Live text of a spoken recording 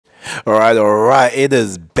All right. It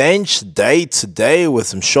is bench day today with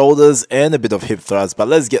some shoulders and a bit of hip thrust. But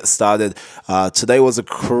let's get started. Today was a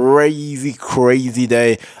crazy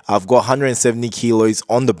day. I've got 170 kilos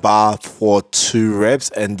on the bar for 2 reps,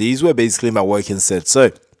 and these were basically my working sets. So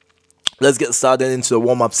let's get started into the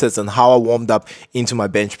warm-up sets and how I warmed up into my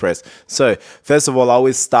bench press. So first of all, I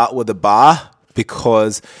always start with the bar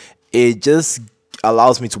because it just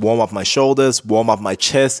allows me to warm up my shoulders, warm up my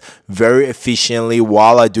chest very efficiently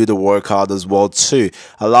while I do the workout as well too.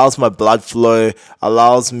 Allows my blood flow,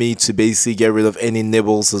 allows me to basically get rid of any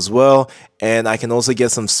nibbles as well, and I can also get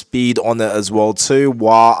some speed on it as well too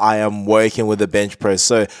while I am working with the bench press.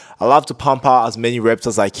 So I love to pump out as many reps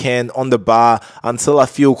as I can on the bar until I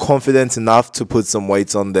feel confident enough to put some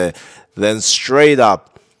weights on there. Then straight up,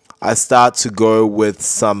 I start to go with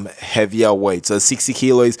some heavier weights. So 60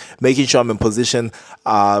 kilos, making sure I'm in position.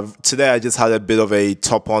 Today I just had a bit of a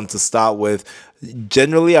top on to start with.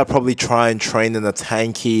 Generally, I probably try and train in a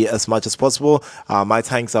tanky as much as possible. My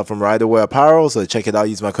tanks are from Riderwear Apparel, so check it out.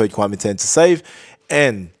 Use my code Kwame10 to save.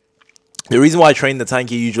 And the reason why I train the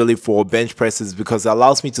tanky usually for bench press is because it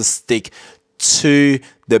allows me to stick to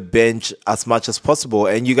the bench as much as possible,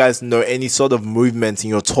 and you guys know any sort of movement in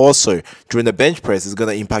your torso during the bench press is going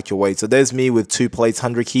to impact your weight. So there's me with 2 plates,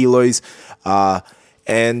 100 kilos,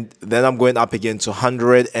 and then I'm going up again to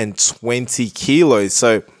 120 kilos.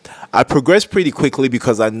 So I progressed pretty quickly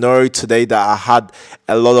because I know today that I had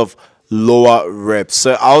a lot of lower reps.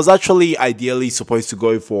 So I was actually ideally supposed to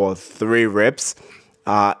go for 3 reps.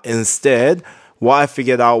 Instead, what I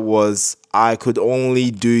figured out was I could only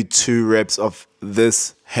do 2 reps of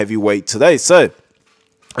this heavy weight today. So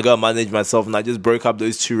I gotta manage myself, and I just broke up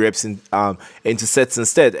those 2 reps into sets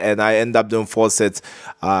instead, and I end up doing 4 sets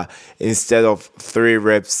instead of 3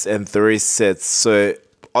 reps and 3 sets. So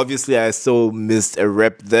obviously I still missed a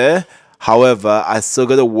rep there. However, I still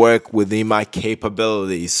gotta work within my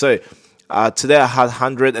capabilities. So today I had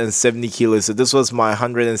 170 kilos, so this was my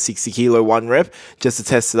 160 kilo 1 rep, just to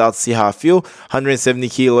test it out, to see how I feel. 170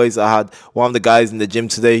 kilos. I had one of the guys in the gym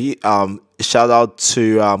today. Shout out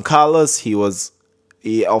to Carlos.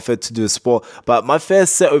 He offered to do a sport, but my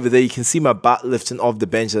first set over there, you can see my back lifting off the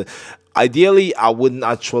bench. Ideally, I wouldn't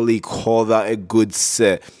actually call that a good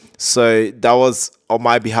set. So that was on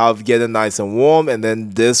my behalf, getting nice and warm, and then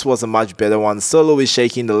this was a much better one. Still always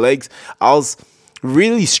shaking the legs. I was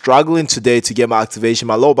really struggling today to get my activation.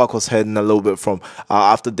 My lower back was hurting a little bit from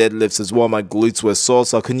after deadlifts as well. My glutes were sore,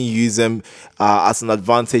 so I couldn't use them as an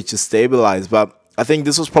advantage to stabilize. But I think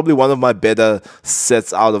this was probably one of my better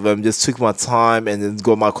sets out of them. Just took my time and then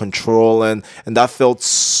got my control, and that felt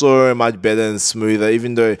so much better and smoother,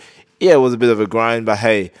 even though, yeah, it was a bit of a grind. But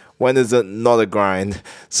hey, when is it not a grind?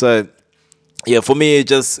 So yeah, for me, it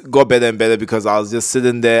just got better and better because I was just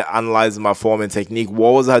sitting there analyzing my form and technique.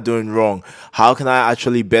 What was I doing wrong? How can I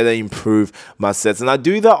actually better improve my sets? And I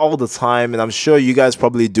do that all the time, and I'm sure you guys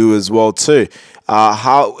probably do as well too.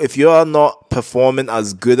 If you are not performing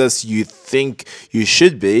as good as you think you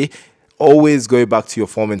should be, always go back to your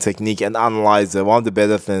form and technique and analyze it. One of the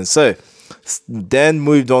better things. So then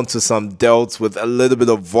moved on to some delts with a little bit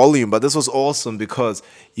of volume, but this was awesome because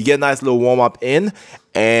you get a nice little warm-up in,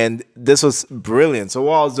 and this was brilliant. So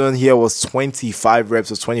what I was doing here was 25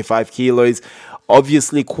 reps of 25 kilos.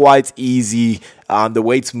 Obviously quite easy. The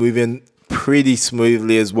weight's moving pretty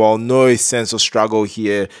smoothly as well. No sense of struggle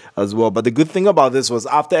here as well. But the good thing about this was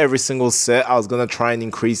after every single set, I was going to try and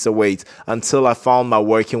increase the weight until I found my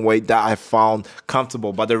working weight that I found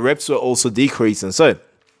comfortable. But the reps were also decreasing. So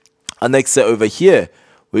our next set over here,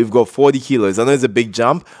 we've got 40 kilos. I know it's a big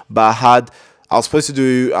jump, but I was supposed to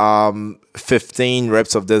do 15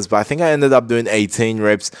 reps of this, but I think I ended up doing 18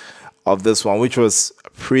 reps of this one, which was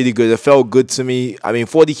pretty good. It felt good to me. I mean,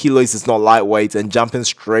 40 kilos is not lightweight, and jumping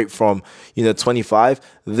straight from 25,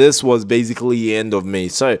 this was basically the end of me.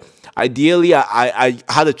 So ideally, I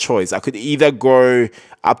had a choice. I could either go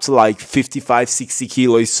up to like 55, 60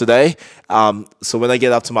 kilos today. So when I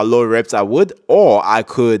get up to my lower reps, I would, or I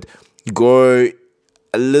could go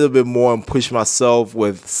a little bit more and push myself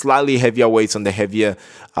with slightly heavier weights on the heavier,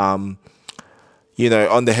 on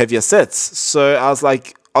the heavier sets. So I was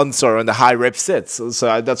like, on the high rep sets.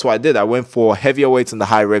 So that's what I did. I went for heavier weights on the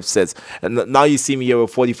high rep sets. And now you see me here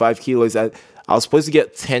with 45 kilos. I was supposed to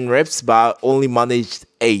get 10 reps, but I only managed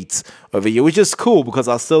 8 over here, which is cool because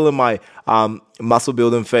I was still in my muscle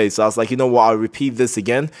building phase. So I was like, you know what, I'll repeat this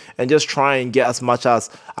again and just try and get as much as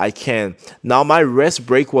I can. Now my rest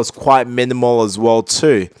break was quite minimal as well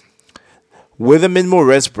too. With a minimal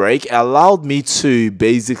rest break, it allowed me to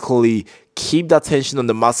basically keep that tension on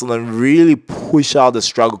the muscle and really push out the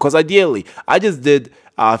struggle. Because ideally, I just did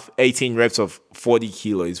 18 reps of 40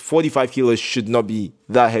 kilos. 45 kilos should not be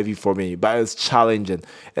that heavy for me, but it was challenging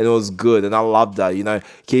and it was good. And I love that, you know,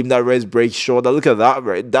 keeping that rest break short. Look at that,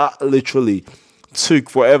 right? That literally took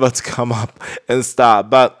forever to come up and start.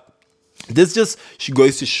 But this just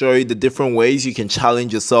goes to show you the different ways you can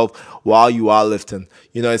challenge yourself while you are lifting.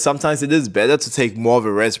 You know, sometimes it is better to take more of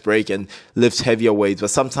a rest break and lift heavier weights,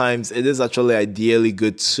 but sometimes it is actually ideally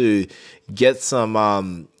good to get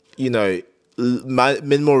some, you know,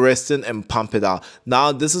 minimal resting and pump it out.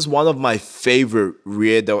 Now, this is one of my favorite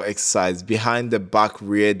rear delt exercise, behind the back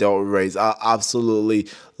rear delt raise. I absolutely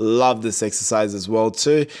love this exercise as well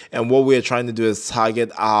too. And what we are trying to do is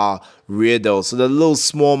target our rear delt, so the little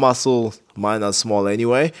small muscle, mine are small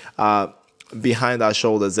anyway, behind our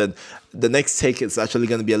shoulders. And the next take is actually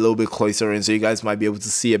going to be a little bit closer in, so you guys might be able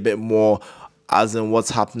to see a bit more as in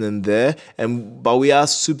what's happening there. But we are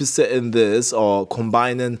supersetting this, or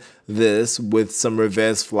combining this with some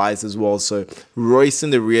reverse flies as well, so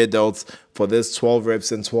roisting the rear delts for this 12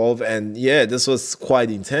 reps and 12. And yeah, this was quite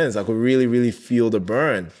intense. I could really feel the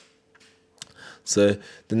burn. So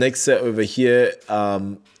the next set over here,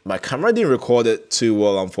 my camera didn't record it too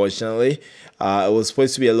well, unfortunately. It was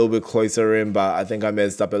supposed to be a little bit closer in, but I think I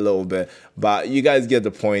messed up a little bit. But you guys get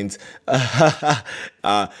the point.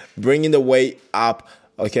 Bringing the weight up,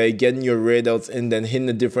 okay, getting your rear delts in, then hitting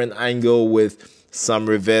a different angle with some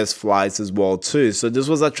reverse flies as well too. So this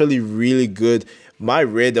was actually really good. My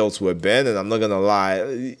rear delts were bending, I'm not gonna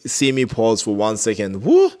lie. See me pause for 1 second.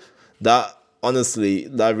 Whoo! That honestly,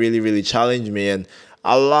 that really challenged me. And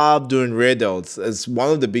I love doing rear delts. It's one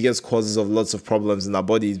of the biggest causes of lots of problems in our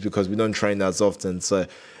bodies because we don't train as often. So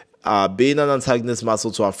being an antagonist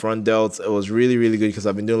muscle to our front delts, it was really good because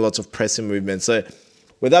I've been doing lots of pressing movements. So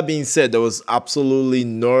with that being said, there was absolutely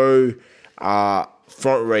no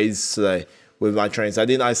front raise today with my trains. I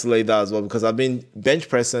didn't isolate that as well because I've been bench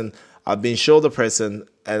pressing, I've been shoulder pressing,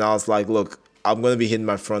 and I was like, look, I'm going to be hitting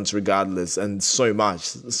my fronts regardless, and so much.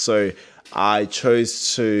 So I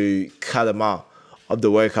chose to cut them out of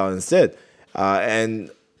the workout instead.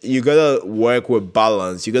 And you gotta work with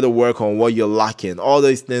balance. You gotta work on what you're lacking. All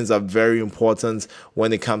those things are very important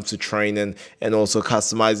when it comes to training, and also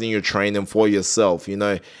customizing your training for yourself. You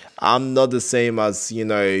know, I'm not the same as, you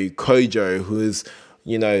know, Kojo, who's,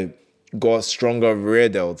 you know, got stronger rear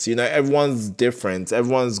delts. You know, everyone's different.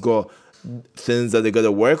 Everyone's got things that they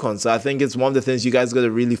gotta work on. So I think it's one of the things you guys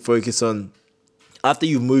gotta really focus on. After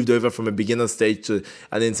you've moved over from a beginner stage to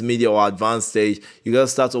an intermediate or advanced stage, you gotta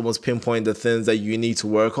start to almost pinpoint the things that you need to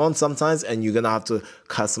work on sometimes, and you're gonna have to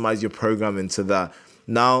customize your program into that.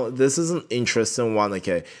 Now, this is an interesting one,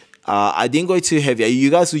 okay? I didn't go too heavy.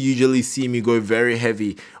 You guys will usually see me go very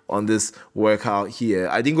heavy on this workout here.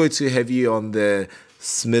 I didn't go too heavy on the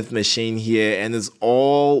Smith machine here, and it's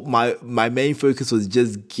all my main focus was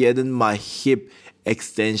just getting my hip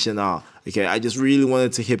extension out. Okay, I just really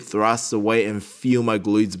wanted to hip thrust away and feel my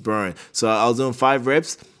glutes burn. So I was doing 5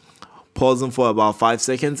 reps, pausing for about 5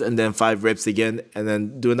 seconds, and then 5 reps again, and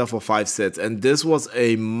then doing that for 5 sets. And this was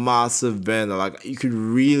a massive burner. Like, you could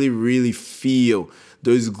really feel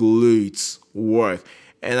those glutes work.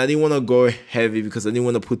 And I didn't want to go heavy because I didn't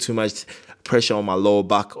want to put too much pressure on my lower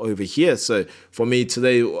back over here. So for me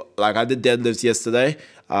today, like I did deadlifts yesterday,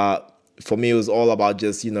 for me it was all about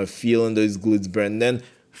just, you know, feeling those glutes burn. Then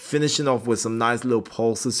finishing off with some nice little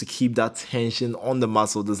pulses to keep that tension on the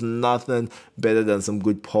muscle. There's nothing better than some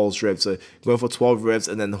good pulse reps. So going for 12 reps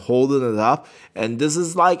and then holding it up. And this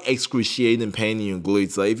is like excruciating pain in your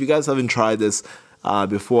glutes. Like, if you guys haven't tried this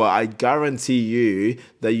before, I guarantee you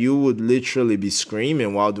that you would literally be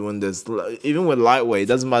screaming while doing this. Even with lightweight, it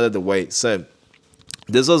doesn't matter the weight. So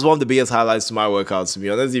this was one of the biggest highlights to my workouts, to be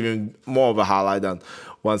honest, even more of a highlight than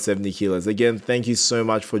 170 kilos. Again, thank you so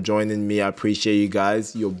much for joining me. I appreciate you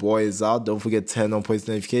guys. Your boy is out. Don't forget to turn on post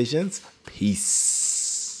notifications. Peace.